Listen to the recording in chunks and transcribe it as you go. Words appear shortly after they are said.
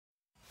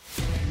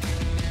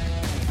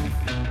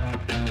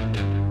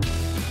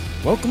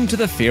Welcome to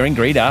the Fear and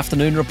Greed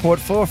Afternoon Report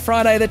for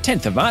Friday the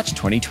 10th of March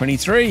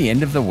 2023,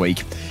 end of the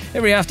week.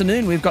 Every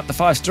afternoon we've got the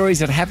 5 stories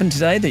that happened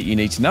today that you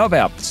need to know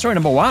about. Story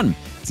number 1.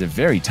 It's a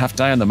very tough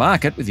day on the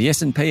market with the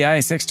S&P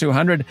ASX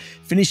 200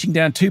 finishing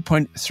down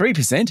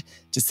 2.3%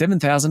 to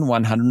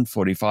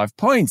 7,145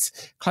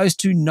 points. Close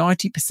to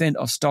 90%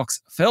 of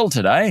stocks fell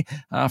today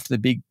after the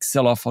big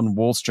sell-off on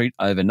Wall Street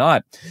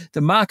overnight.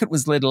 The market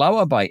was led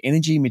lower by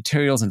energy,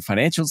 materials and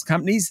financials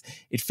companies.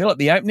 It fell at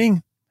the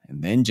opening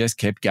and then just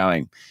kept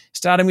going.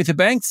 Starting with the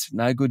banks,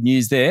 no good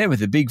news there, with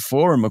the Big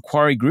Four and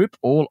Macquarie Group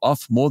all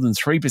off more than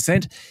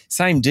 3%.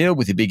 Same deal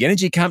with the big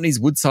energy companies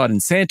Woodside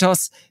and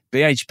Santos.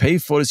 BHP,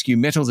 Fortescue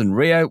Metals and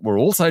Rio were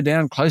also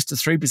down close to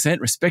 3%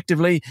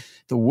 respectively.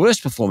 The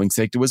worst performing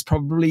sector was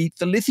probably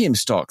the lithium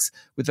stocks,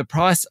 with the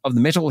price of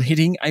the metal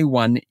hitting a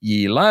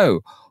 1-year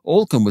low.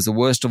 Allkem was the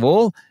worst of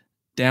all,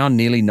 down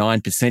nearly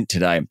 9%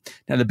 today.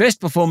 Now, the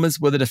best performers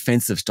were the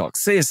defensive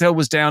stocks. CSL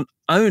was down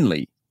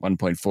only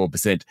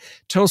 1.4%.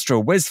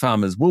 Telstra,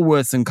 Wesfarmers,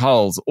 Woolworths and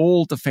Coles,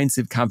 all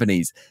defensive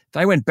companies.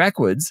 They went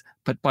backwards,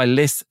 but by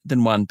less than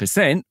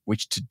 1%,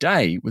 which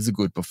today was a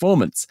good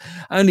performance.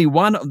 Only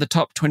one of the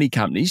top 20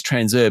 companies,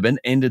 Transurban,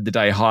 ended the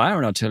day higher,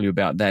 and I'll tell you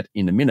about that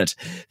in a minute.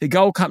 The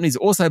gold companies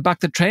also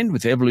bucked the trend,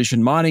 with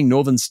Evolution Mining,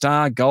 Northern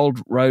Star,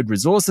 Gold Road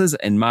Resources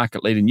and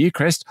market leader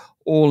Newcrest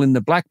all in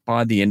the black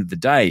by the end of the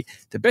day.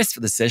 The best for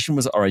the session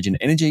was Origin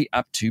Energy,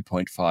 up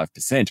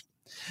 2.5%.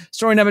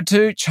 Story number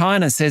 2,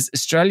 China says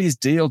Australia's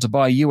deal to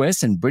buy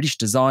US and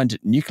British-designed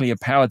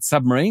nuclear-powered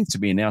submarines to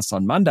be announced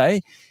on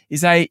Monday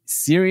is a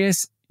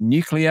serious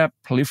nuclear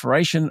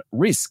proliferation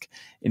risk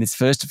in its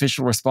first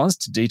official response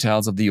to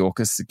details of the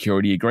AUKUS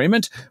security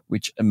agreement,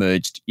 which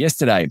emerged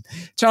yesterday.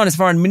 China's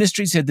foreign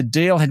ministry said the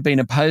deal had been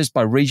opposed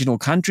by regional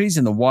countries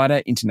and the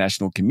wider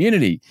international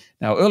community.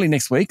 Now, early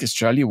next week,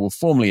 Australia will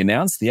formally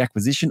announce the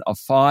acquisition of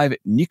 5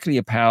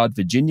 nuclear-powered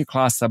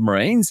Virginia-class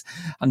submarines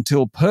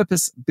until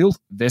purpose-built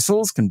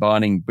vessels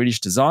combining British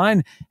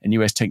design and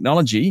US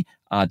technology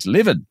are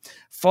delivered.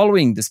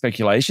 Following the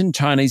speculation,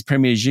 Chinese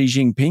Premier Xi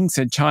Jinping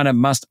said China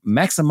must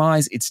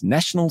maximise its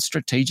national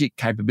strategic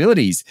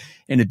capabilities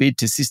in a bid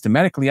to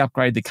systematically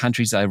upgrade the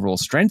country's overall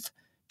strength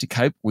to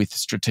cope with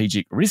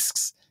strategic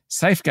risks,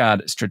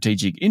 safeguard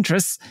strategic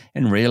interests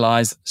and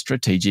realise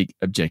strategic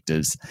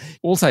objectives.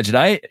 Also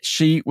today,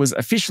 Xi was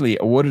officially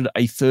awarded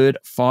a third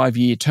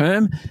 5-year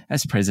term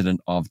as President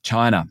of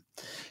China.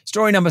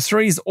 Story number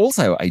 3 is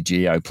also a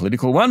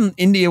geopolitical one.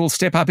 India will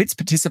step up its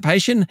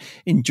participation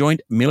in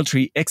joint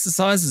military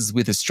exercises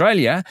with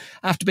Australia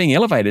after being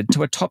elevated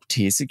to a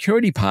top-tier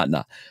security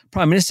partner.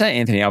 Prime Minister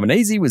Anthony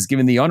Albanese was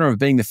given the honour of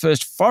being the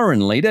first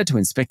foreign leader to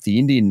inspect the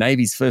Indian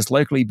Navy's first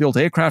locally built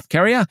aircraft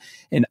carrier,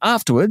 and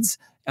afterwards,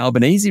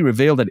 Albanese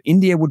revealed that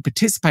India would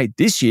participate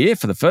this year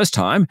for the first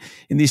time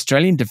in the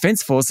Australian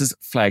Defence Force's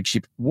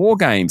flagship War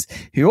Games.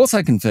 He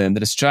also confirmed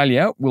that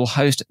Australia will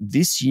host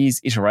this year's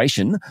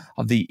iteration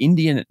of the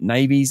Indian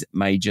Navy's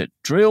major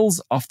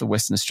drills off the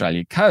Western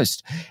Australia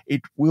coast.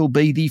 It will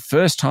be the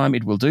first time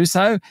it will do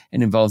so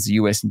and involves the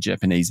US and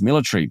Japanese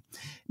military.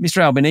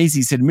 Mr.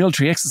 Albanese said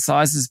military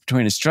exercises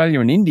between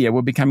Australia and India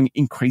were becoming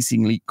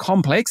increasingly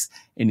complex,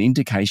 an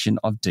indication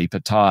of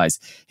deeper ties.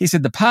 He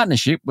said the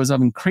partnership was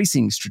of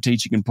increasing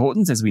strategic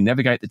importance as we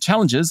navigate the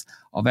challenges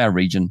of our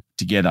region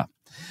together.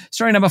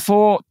 Story number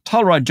 4,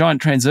 toll road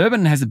giant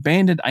Transurban has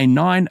abandoned a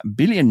 $9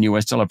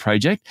 billion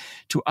project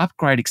to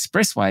upgrade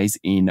expressways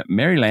in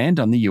Maryland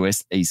on the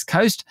US East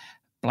Coast,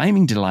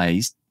 blaming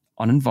delays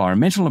on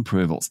environmental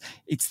approvals.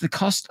 It's the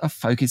cost of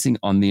focusing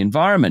on the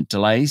environment,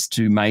 delays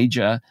to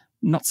major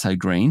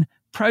not-so-green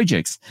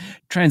projects.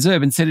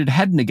 Transurban said it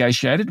had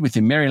negotiated with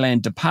the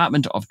Maryland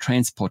Department of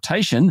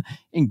Transportation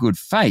in good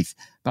faith,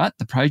 but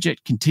the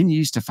project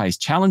continues to face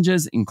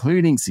challenges,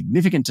 including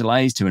significant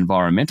delays to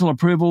environmental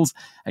approvals,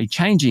 a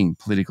changing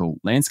political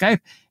landscape,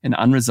 and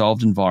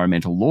unresolved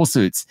environmental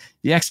lawsuits.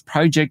 The AXE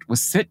project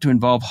was set to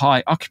involve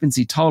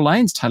high-occupancy toll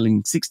lanes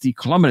totaling 60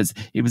 kilometres.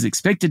 It was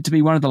expected to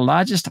be one of the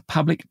largest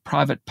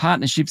public-private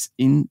partnerships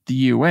in the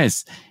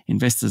US.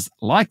 Investors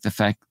liked the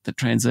fact that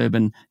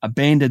Transurban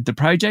abandoned the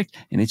project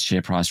and its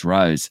share price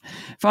rose.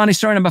 Finally,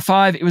 story number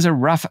 5, it was a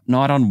rough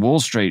night on Wall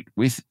Street,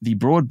 with the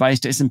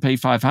broad-based S&P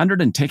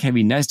 500 and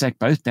tech-heavy Nasdaq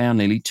both down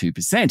nearly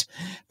 2%.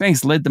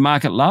 Banks led the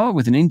market lower,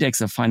 with an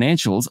index of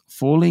financials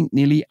falling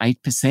nearly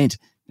 8%.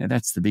 Now,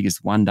 that's the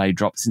biggest one-day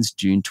drop since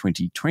June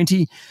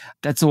 2020.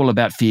 That's all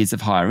about fears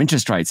of higher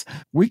interest rates.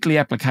 Weekly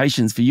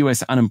applications for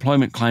US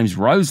unemployment claims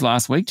rose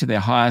last week to their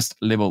highest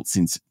level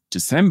since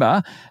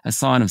December, a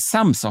sign of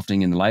some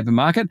softening in the labour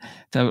market,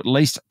 though at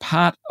least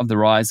part of the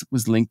rise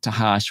was linked to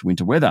harsh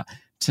winter weather.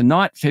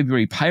 Tonight,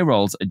 February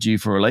payrolls are due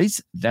for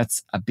release.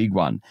 That's a big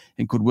one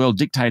and could well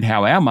dictate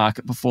how our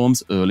market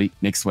performs early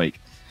next week.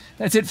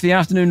 That's it for the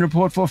afternoon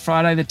report for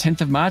Friday, the 10th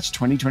of March,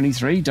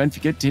 2023. Don't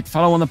forget to hit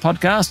follow on the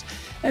podcast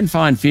and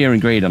find Fear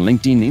and Greed on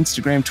LinkedIn,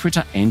 Instagram,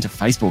 Twitter and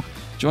Facebook.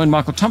 Join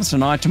Michael Thompson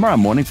and I tomorrow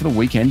morning for the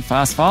Weekend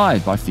Fast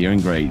 5 by Fear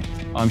and Greed.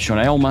 I'm Sean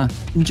Aylmer.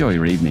 Enjoy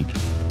your evening.